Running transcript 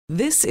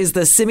This is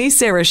the Simi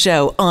Sara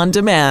Show on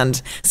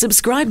demand.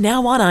 Subscribe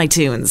now on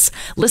iTunes.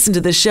 Listen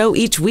to the show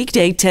each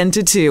weekday 10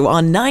 to 2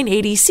 on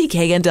 980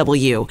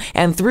 CKNW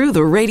and through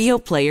the Radio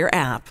Player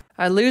app.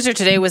 Our loser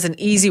today was an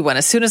easy one.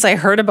 As soon as I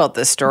heard about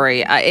this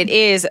story, it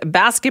is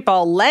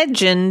basketball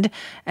legend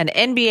and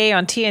NBA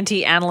on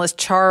TNT analyst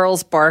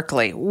Charles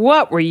Barkley.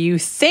 What were you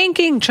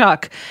thinking,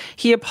 Chuck?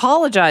 He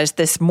apologized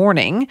this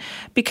morning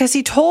because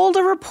he told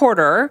a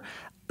reporter,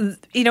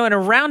 in a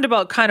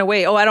roundabout kind of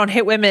way, I don't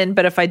hit women,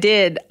 but if I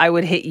did, I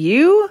would hit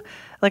you.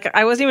 Like,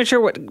 I wasn't even sure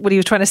what he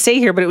was trying to say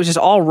here, but it was just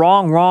all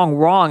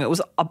wrong. It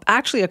was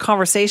actually a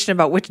conversation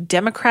about which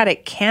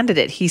Democratic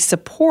candidate he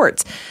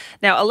supports.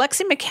 Now,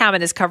 Alexi McCammon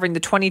is covering the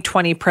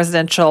 2020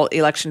 presidential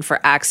election for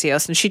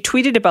Axios, and she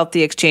tweeted about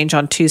the exchange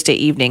on Tuesday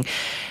evening.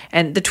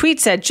 And the tweet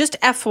said, just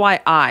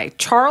FYI,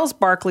 Charles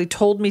Barkley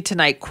told me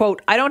tonight,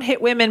 quote, I don't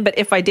hit women, but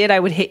if I did, I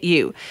would hit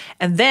you.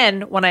 And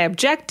then when I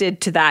objected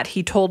to that,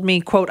 he told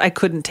me, quote, I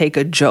couldn't take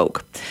a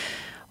joke.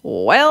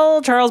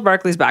 Well, Charles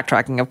Barkley's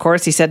backtracking, of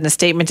course. He said in a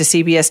statement to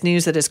CBS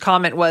News that his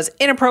comment was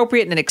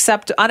inappropriate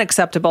and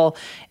unacceptable.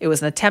 It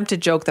was an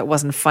attempted joke that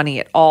wasn't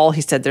funny at all.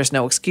 He said there's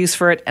no excuse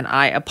for it, and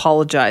I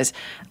apologize.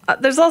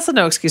 There's also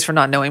no excuse for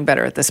not knowing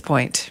better at this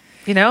point.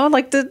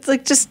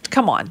 Just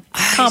come on.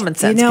 Common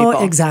sense,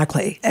 people.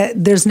 Exactly.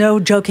 There's no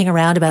joking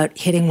around about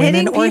hitting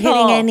women or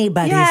hitting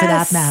anybody for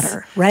that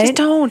matter, right?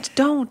 Just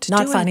don't.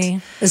 Not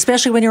funny.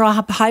 Especially when you're a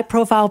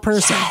high-profile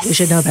person. Yes. You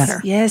should know better.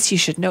 Yes, you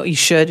should know. You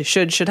should.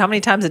 How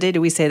many times a day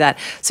do we say that?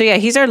 So,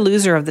 he's our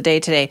loser of the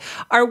day today.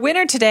 Our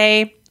winner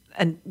today,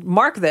 and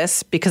mark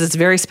this because it's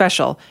very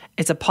special,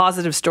 it's a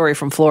positive story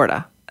from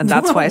Florida. And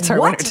that's why it's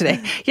our winner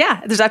today. Yeah,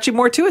 there's actually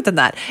more to it than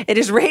that. It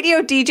is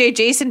radio DJ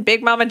Jason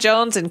Big Mama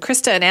Jones and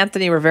Krista and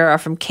Anthony Rivera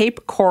from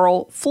Cape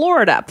Coral,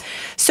 Florida.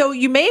 So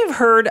you may have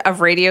heard of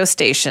radio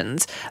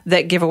stations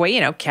that give away,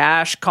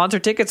 cash,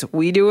 concert tickets.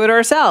 We do it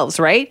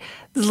ourselves, right?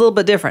 This is a little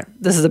bit different.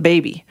 This is a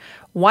baby.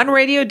 One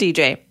radio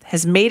DJ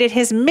has made it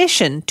his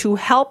mission to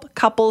help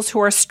couples who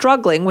are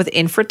struggling with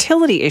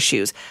infertility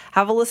issues.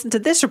 Have a listen to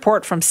this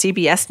report from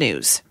CBS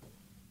News.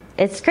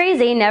 It's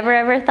crazy. Never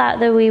ever thought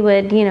that we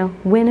would,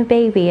 win a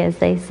baby, as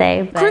they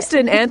say. Krista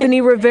and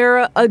Anthony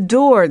Rivera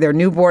adore their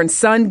newborn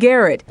son,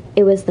 Garrett.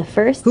 It was the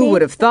first. Who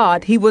would have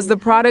thought he was the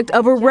product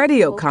of a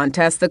radio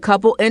contest the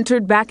couple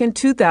entered back in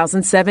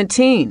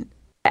 2017?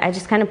 I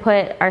just kind of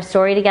put our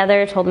story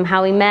together, told them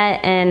how we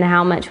met and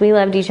how much we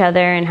loved each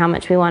other and how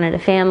much we wanted a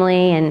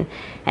family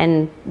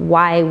and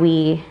why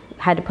we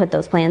had to put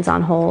those plans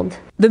on hold.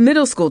 The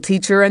middle school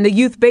teacher and the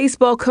youth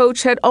baseball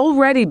coach had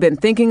already been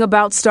thinking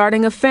about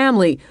starting a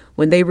family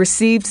when they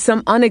received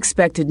some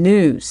unexpected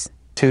news.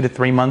 2 to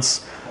 3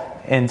 months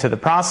into the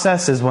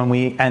process is when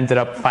we ended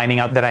up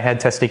finding out that I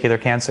had testicular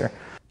cancer.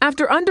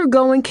 After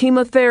undergoing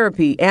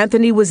chemotherapy,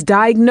 Anthony was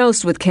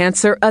diagnosed with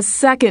cancer a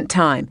second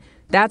time.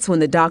 That's when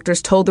the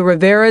doctors told the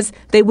Riveras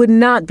they would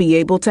not be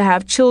able to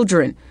have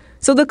children.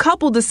 So the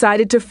couple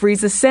decided to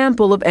freeze a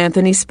sample of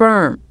Anthony's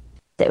sperm.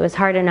 It was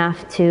hard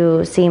enough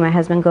to see my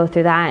husband go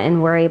through that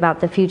and worry about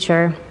the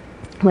future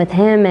with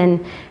him, and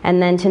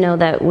then to know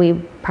that we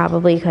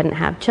probably couldn't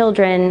have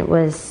children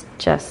was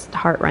just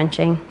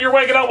heart-wrenching. You're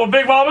waking up with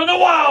Big Mama and the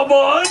Wild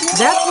Boys!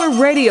 That's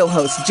where radio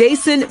host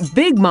Jason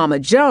Big Mama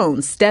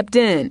Jones stepped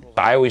in.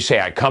 I always say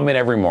I come in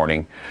every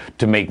morning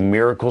to make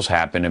miracles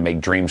happen and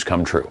make dreams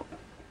come true.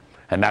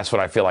 And that's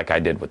what I feel like I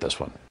did with this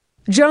one.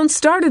 Jones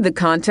started the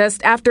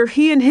contest after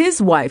he and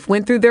his wife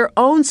went through their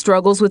own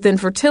struggles with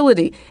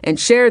infertility and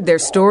shared their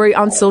story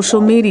on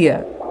social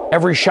media.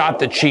 Every shot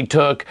that she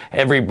took,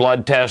 every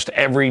blood test,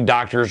 every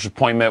doctor's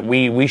appointment,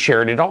 we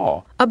shared it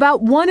all.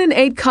 About 1 in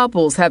 8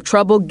 couples have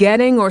trouble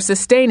getting or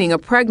sustaining a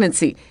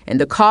pregnancy, and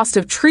the cost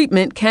of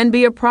treatment can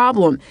be a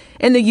problem.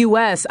 In the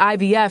U.S.,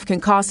 IVF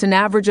can cost an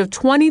average of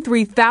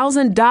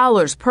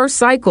 $23,000 per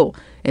cycle.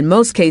 In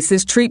most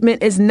cases,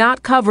 treatment is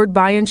not covered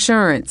by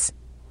insurance.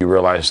 You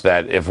realize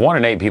that if 1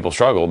 in 8 people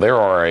struggle, there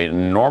are an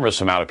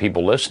enormous amount of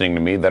people listening to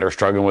me that are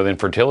struggling with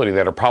infertility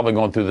that are probably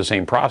going through the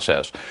same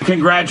process.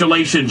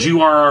 Congratulations,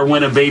 you are our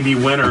Win a Baby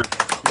winner.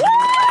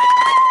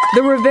 The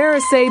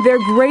Riveras say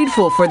they're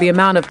grateful for the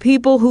amount of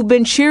people who've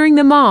been cheering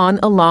them on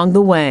along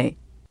the way.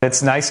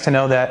 It's nice to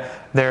know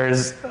that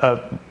there's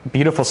a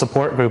beautiful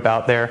support group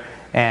out there,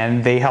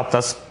 and they helped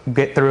us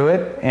get through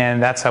it,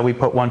 and that's how we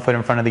put one foot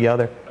in front of the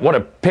other. What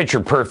a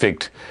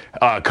picture-perfect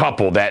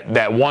couple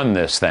that won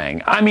this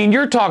thing. I mean,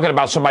 you're talking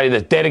about somebody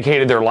that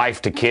dedicated their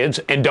life to kids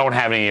and don't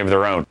have any of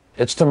their own.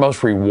 It's the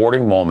most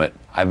rewarding moment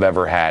I've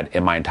ever had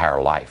in my entire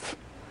life,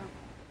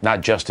 not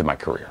just in my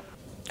career.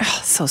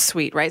 Oh, so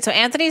sweet, right? So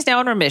Anthony's now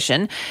in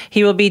remission.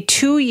 He will be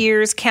 2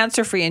 years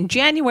cancer-free in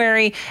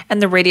January,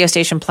 and the radio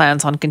station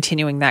plans on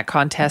continuing that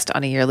contest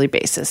on a yearly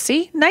basis.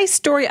 See? Nice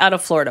story out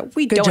of Florida.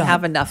 We don't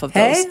have enough of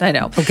those. I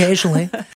know. Occasionally.